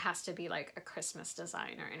that it has to be like a Christmas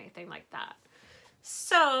design or anything like that.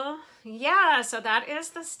 So yeah, so that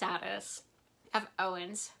is the status of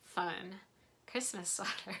Owen's fun Christmas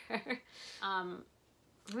sweater. I'm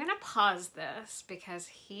gonna pause this because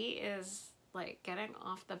he is like getting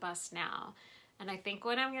off the bus now. And I think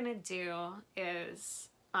what I'm gonna do is,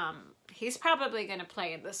 he's probably gonna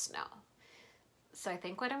play in the snow. So I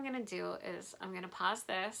think what I'm gonna do is I'm gonna pause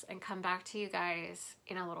this and come back to you guys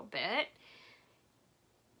in a little bit.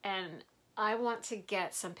 And I want to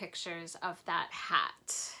get some pictures of that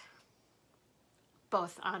hat,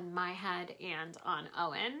 both on my head and on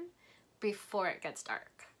Owen, before it gets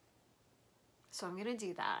dark. So I'm gonna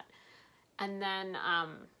do that. And then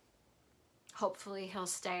hopefully he'll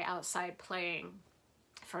stay outside playing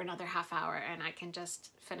for another half hour and I can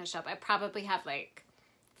just finish up. I probably have like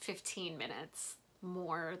 15 minutes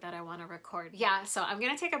more that I want to record. Yeah, so I'm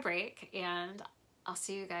gonna take a break and I'll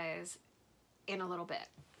see you guys in a little bit.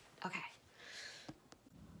 Okay.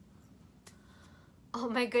 Oh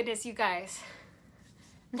my goodness, you guys.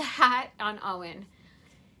 The hat on Owen.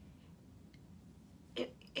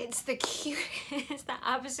 It's the cutest, the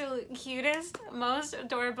absolute cutest, most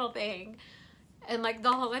adorable thing in like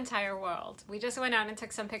the whole entire world. We just went out and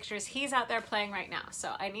took some pictures. He's out there playing right now,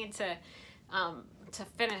 so I need to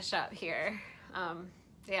finish up here.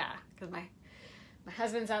 Yeah, because my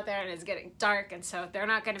husband's out there and it's getting dark, and so they're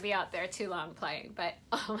not going to be out there too long playing. But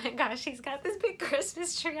oh my gosh, he's got this big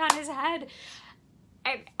Christmas tree on his head.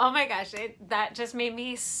 And oh my gosh, that just made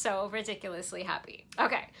me so ridiculously happy.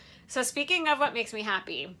 Okay, so speaking of what makes me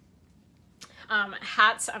happy,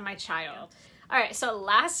 hats on my child. All right, so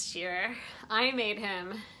last year I made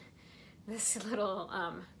him this little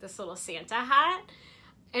Santa hat.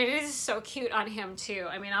 It is so cute on him too.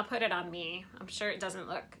 I mean, I'll put it on me. I'm sure it doesn't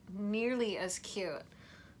look nearly as cute.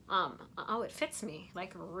 Oh, it fits me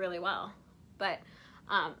like really well. But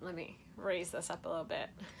let me raise this up a little bit.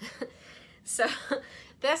 So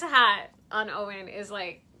this hat on Owen is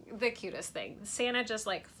like the cutest thing. Santa just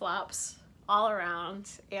like flops all around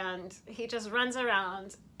and he just runs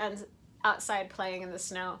around and outside playing in the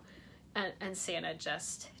snow. and Santa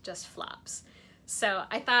just flops. So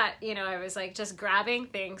I thought, you know, I was like just grabbing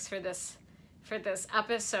things for this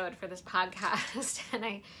episode, for this podcast, and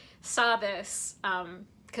I saw this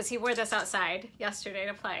because he wore this outside yesterday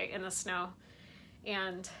to play in the snow,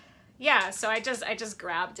 and yeah, so I just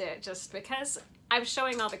grabbed it just because I'm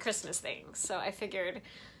showing all the Christmas things. So I figured,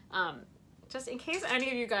 just in case any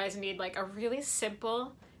of you guys need like a really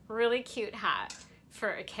simple, really cute hat for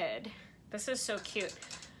a kid. This is so cute.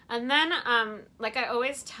 And then, like I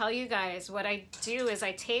always tell you guys, what I do is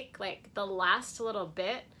I take like the last little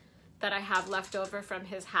bit that I have left over from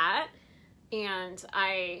his hat, and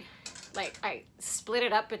I split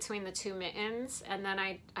it up between the two mittens, and then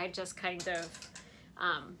I just kind of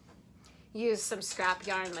use some scrap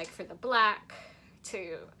yarn like for the black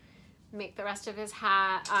to make the rest of his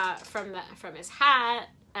hat from his hat,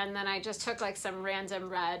 and then I just took like some random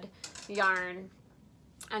red yarn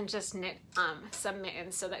and just knit some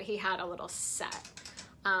mittens so that he had a little set.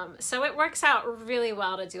 So it works out really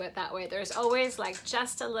well to do it that way. There's always like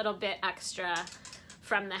just a little bit extra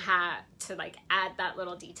from the hat to like add that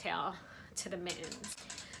little detail to the mittens.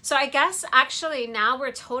 So I guess actually now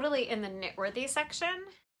we're totally in the Knitworthy section.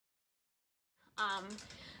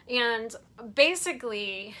 And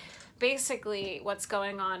basically what's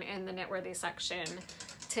going on in the Knitworthy section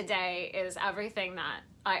today is everything that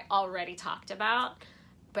I already talked about,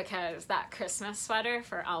 because that Christmas sweater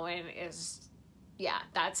for Owen is, yeah,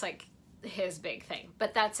 that's like his big thing,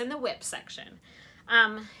 but that's in the whip section.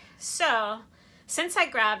 So since I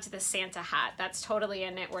grabbed the Santa hat, that's totally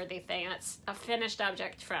a Knitworthy thing. That's a finished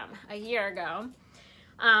object from a year ago.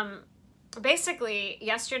 Basically,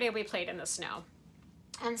 yesterday we played in the snow.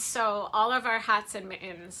 And so all of our hats and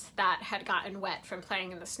mittens that had gotten wet from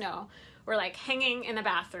playing in the snow were like hanging in the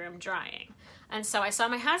bathroom drying. And so I saw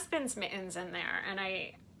my husband's mittens in there, and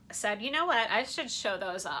I said, you know what, I should show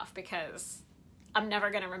those off because I'm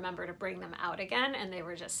never going to remember to bring them out again, and they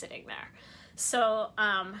were just sitting there. So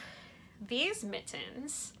these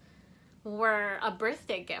mittens were a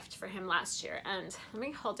birthday gift for him last year, and let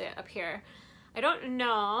me hold it up here. I don't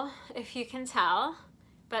know if you can tell,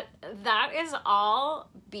 but that is all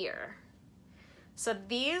beer. So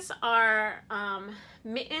these are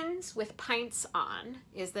mittens with pints on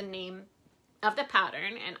is the name of the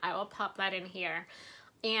pattern, and I will pop that in here.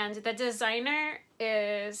 And the designer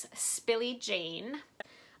is Spilly Jane.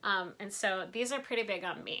 And so these are pretty big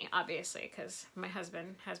on me, obviously, because my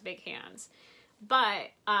husband has big hands.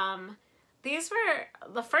 But these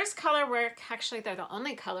were the first color work. Actually, they're the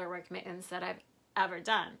only color work mittens that I've ever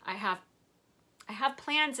done. I have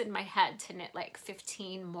plans in my head to knit like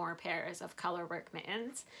 15 more pairs of color work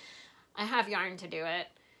mittens. I have yarn to do it.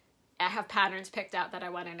 I have patterns picked out that I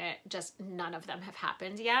want to knit, just none of them have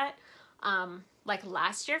happened yet. Like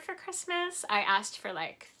last year for Christmas, I asked for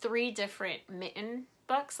like 3 different mitten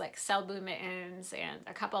books, like Selbu mittens and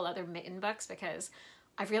a couple other mitten books, because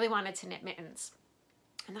I really wanted to knit mittens.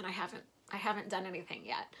 And then I haven't done anything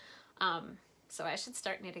yet. So I should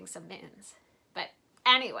start knitting some mittens. But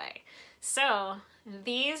anyway, so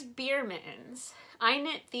these beer mittens, I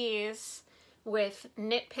knit these with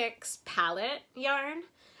Knit Picks palette yarn.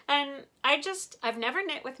 And I've never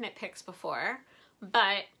knit with Knit Picks before,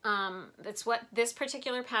 but that's what this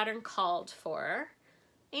particular pattern called for.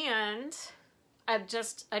 And I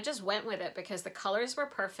just went with it because the colors were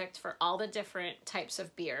perfect for all the different types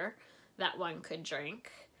of beer that one could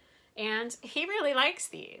drink. And he really likes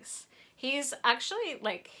these. He's actually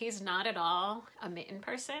like, he's not at all a mitten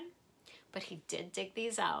person, but he did dig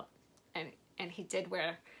these out, and he did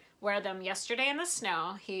wear them yesterday in the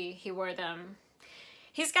snow. He wore them.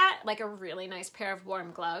 He's got like a really nice pair of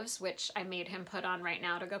warm gloves, which I made him put on right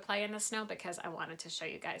now to go play in the snow because I wanted to show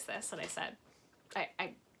you guys this. And I said,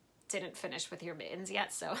 I didn't finish with your mittens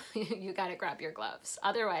yet, so you got to grab your gloves.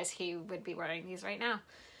 Otherwise, he would be wearing these right now.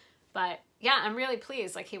 But yeah, I'm really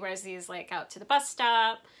pleased. Like, he wears these like out to the bus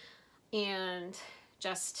stop and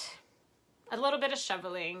just a little bit of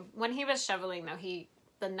shoveling. When he was shoveling though,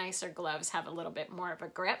 the nicer gloves have a little bit more of a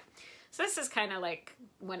grip. So this is kind of like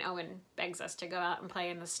when Owen begs us to go out and play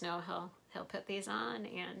in the snow, he'll put these on.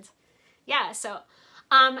 And yeah, so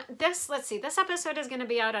this episode is going to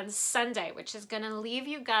be out on Sunday, which is going to leave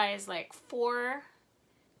you guys like 4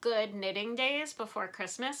 good knitting days before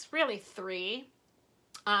Christmas, really 3.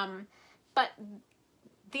 But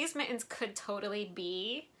these mittens could totally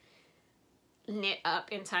be knit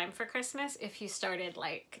up in time for Christmas if you started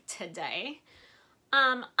like today.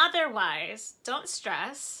 Otherwise, don't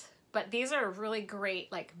stress, but these are a really great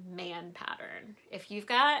like man pattern. If you've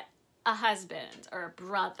got a husband or a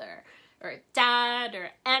brother or a dad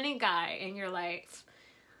or any guy in your life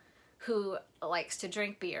who likes to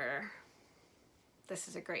drink beer, this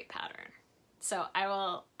is a great pattern. So I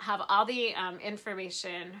will have all the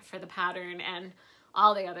information for the pattern and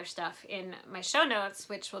all the other stuff in my show notes,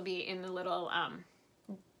 which will be in the little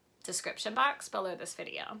description box below this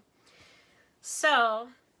video. So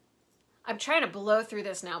I'm trying to blow through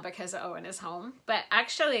this now because Owen is home, but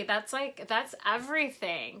actually that's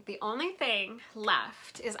everything. The only thing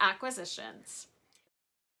left is acquisitions.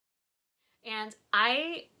 And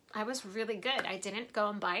I was really good. I didn't go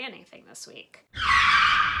and buy anything this week.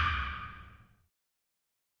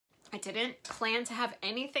 I didn't plan to have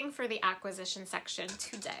anything for the acquisition section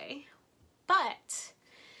today, but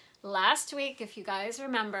last week, if you guys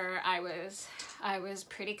remember, I was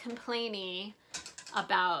pretty complainy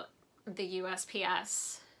about the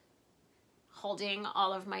USPS holding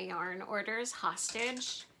all of my yarn orders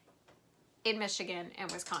hostage in Michigan and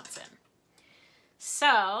Wisconsin.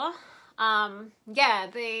 So, yeah,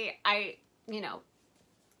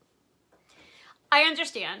 I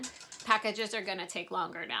understand packages are gonna take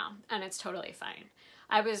longer now, and it's totally fine.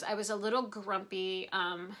 I was a little grumpy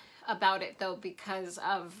about it though, because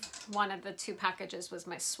of one of the 2 packages was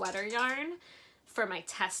my sweater yarn for my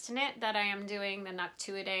test knit that I am doing, the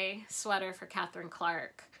Noctuidae sweater for Catherine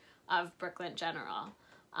Clark of Brooklyn General.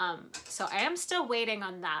 So I am still waiting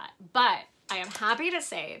on that, but I am happy to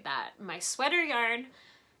say that my sweater yarn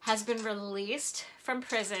has been released from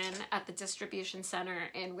prison at the distribution center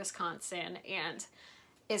in Wisconsin and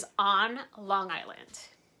is on Long Island.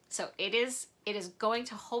 So it is going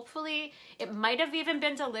to, hopefully, it might have even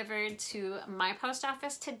been delivered to my post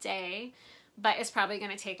office today, but it's probably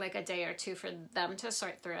going to take like a day or 2 for them to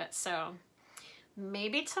sort through it. So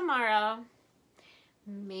maybe tomorrow,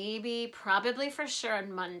 probably for sure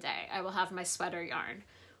on Monday, I will have my sweater yarn,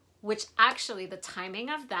 which actually the timing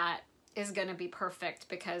of that is going to be perfect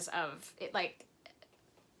because of it. Like,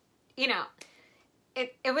 you know,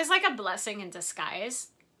 it was like a blessing in disguise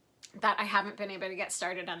that I haven't been able to get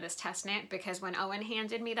started on this test knit, because when Owen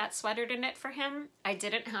handed me that sweater to knit for him, I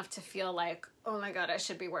didn't have to feel like, oh my God, I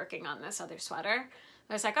should be working on this other sweater.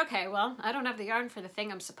 I was like, okay, well, I don't have the yarn for the thing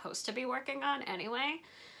I'm supposed to be working on anyway.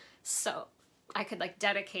 So I could like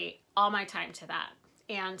dedicate all my time to that.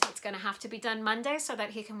 And it's gonna have to be done Monday so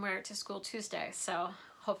that he can wear it to school Tuesday. So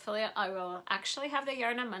hopefully I will actually have the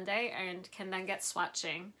yarn on Monday and can then get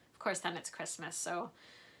swatching. Of course, then it's Christmas, so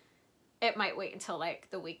it might wait until like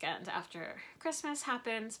the weekend after Christmas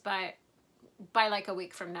happens, but by like a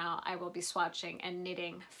week from now, I will be swatching and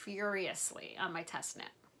knitting furiously on my test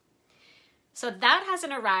knit. So that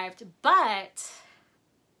hasn't arrived, but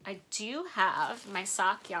I do have my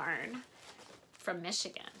sock yarn from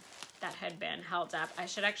Michigan that had been held up. I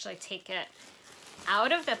should actually take it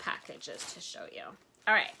out of the packages to show you.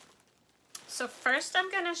 All right, so first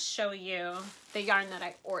I'm gonna show you the yarn that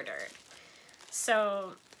I ordered.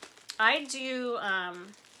 So I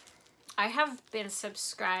have been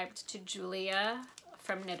subscribed to Julia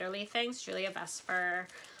from Knitterly Things, Julia Vesper.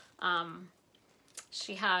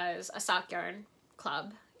 She has a sock yarn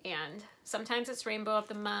club, and sometimes it's Rainbow of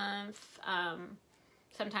the Month.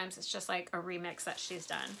 Sometimes it's just like a remix that she's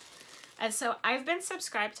done. And so I've been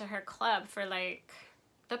subscribed to her club for like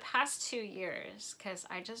the past 2 years, because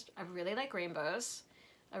I really like rainbows.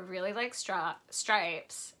 I really like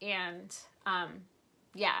stripes, and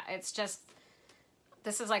yeah, it's just,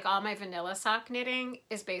 this is like all my vanilla sock knitting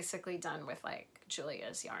is basically done with like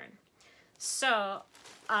Julia's yarn. So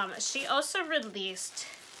she also released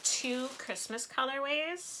 2 Christmas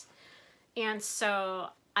colorways, and so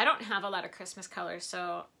I don't have a lot of Christmas colors,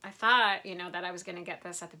 so I thought, you know, that I was going to get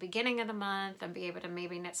this at the beginning of the month and be able to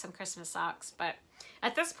maybe knit some Christmas socks, but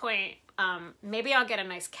at this point, maybe I'll get a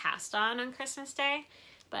nice cast on Christmas Day.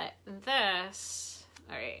 But this,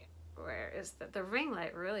 all right, where is the ring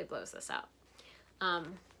light really blows this out. Let's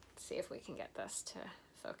see if we can get this to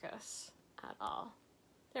focus at all.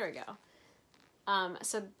 There we go.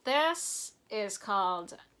 So this is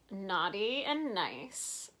called Naughty and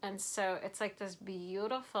Nice, and so it's like this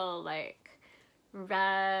beautiful like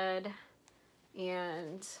red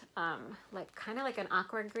and like kind of like an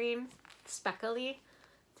aqua green speckly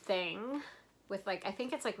thing with like, I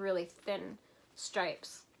think it's like really thin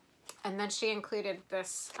stripes. And then she included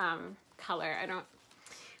this color. I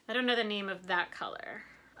don't know the name of that color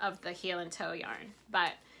of the heel and toe yarn,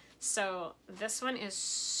 but so this one is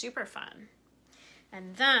super fun.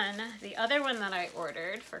 And then the other one that I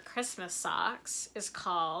ordered for Christmas socks is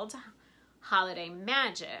called Holiday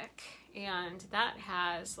Magic, and that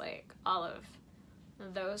has like all of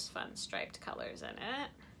those fun striped colors in it.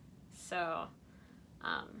 So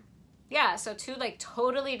yeah, so 2 like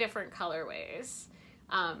totally different colorways,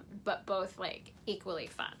 but both like equally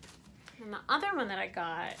fun. And the other one that I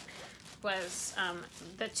got was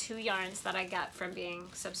the 2 yarns that I got from being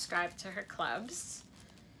subscribed to her clubs.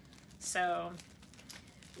 So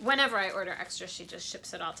whenever I order extra, she just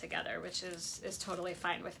ships it all together, which is totally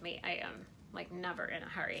fine with me. I am like never in a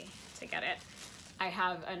hurry to get it. I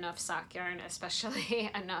have enough sock yarn, especially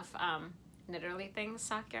enough Knitterly things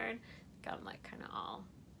sock yarn. I'm like kind of all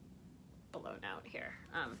blown out here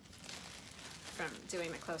from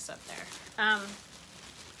doing the close-up there.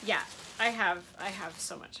 Yeah, I have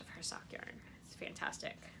so much of her sock yarn. It's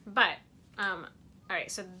fantastic. But all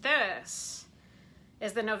right, so this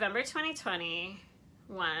is the November 2020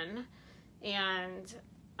 one, and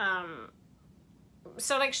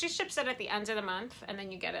so like she ships it at the end of the month, and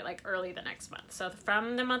then you get it like early the next month. So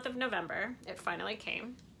from the month of November, it finally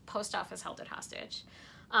came. Post office held it hostage.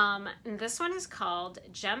 And this one is called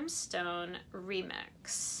Gemstone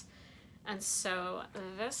Remix. And so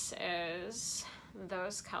this is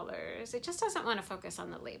those colors. It just doesn't want to focus on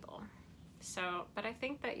the label. So, but I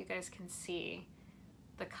think that you guys can see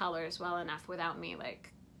the colors well enough without me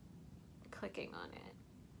like clicking on it.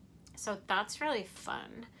 So that's really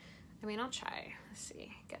fun. I mean, I'll try. Let's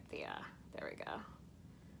see, get the, there we go.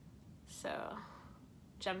 So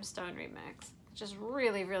Gemstone Remix, just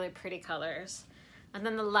really, really pretty colors. And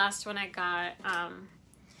then the last one I got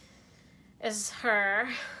is her,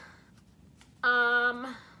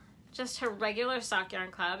 just her regular sock yarn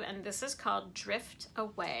club, and this is called Drift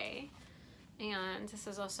Away, and this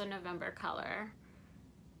is also November color.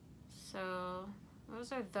 So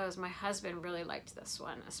those are those. My husband really liked this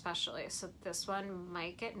one especially, so this one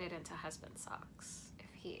might get knit into husband socks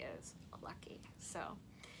if he is lucky. So all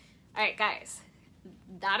right guys,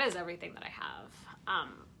 that is everything that I have.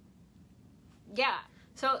 Yeah,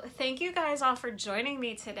 so thank you guys all for joining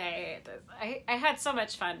me today. I had so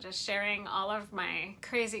much fun just sharing all of my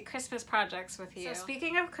crazy Christmas projects with you. So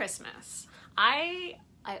speaking of Christmas, I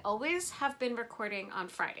always have been recording on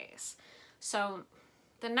Fridays. So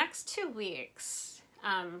the next 2 weeks,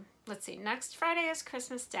 let's see, next Friday is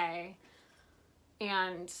Christmas Day,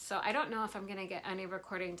 and so I don't know if I'm gonna get any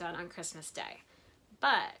recording done on Christmas Day,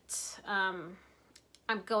 but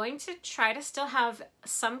I'm going to try to still have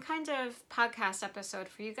some kind of podcast episode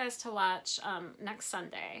for you guys to watch next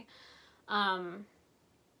Sunday,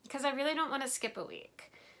 because I really don't want to skip a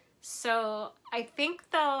week. So I think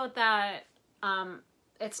though that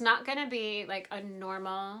it's not going to be like a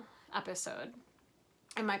normal episode.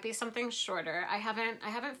 It might be something shorter. I haven't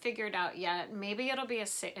figured out yet. Maybe it'll be a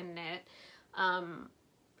sit and knit.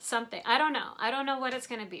 Something. I don't know what it's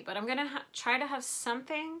going to be, but I'm going to try to have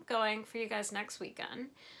something going for you guys next weekend.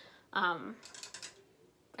 I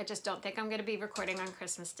just don't think I'm going to be recording on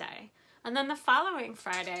Christmas Day. And then the following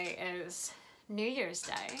Friday is New Year's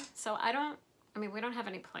Day. So we don't have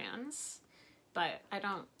any plans, but I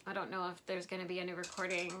don't know if there's going to be any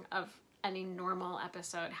recording of any normal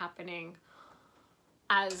episode happening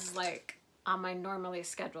as like on my normally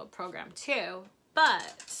scheduled program too.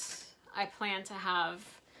 But I plan to have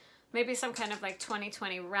maybe some kind of like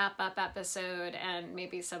 2020 wrap-up episode, and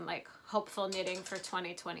maybe some like hopeful knitting for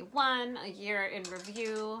 2021, a year in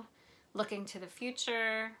review, looking to the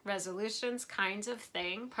future, resolutions kinds of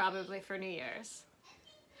thing, probably for New Year's.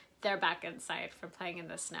 They're back inside from playing in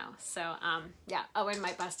the snow. So yeah, Owen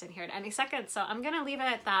might bust in here at any second. So I'm gonna leave it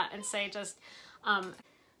at that and say just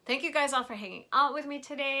thank you guys all for hanging out with me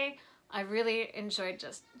today. I really enjoyed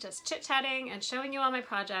just chit-chatting and showing you all my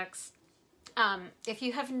projects. If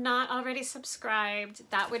you have not already subscribed,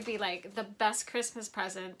 that would be like the best Christmas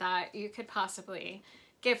present that you could possibly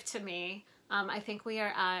give to me. I think we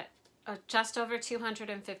are at just over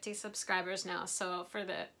 250 subscribers now. So for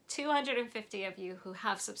the 250 of you who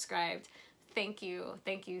have subscribed, thank you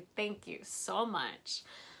so much.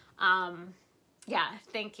 Yeah,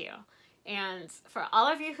 thank you. And for all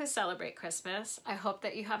of you who celebrate Christmas, I hope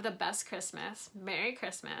that you have the best Christmas. Merry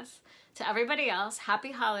Christmas. To everybody else,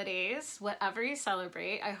 happy holidays, whatever you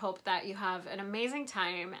celebrate. I hope that you have an amazing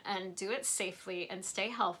time and do it safely and stay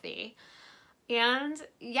healthy. And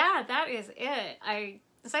yeah, that is it.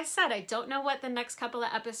 As I said, I don't know what the next couple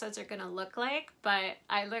of episodes are going to look like, but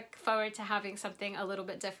I look forward to having something a little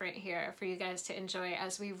bit different here for you guys to enjoy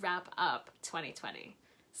as we wrap up 2020.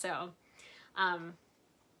 So,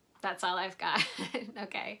 that's all I've got.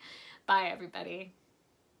 Okay. Bye, everybody.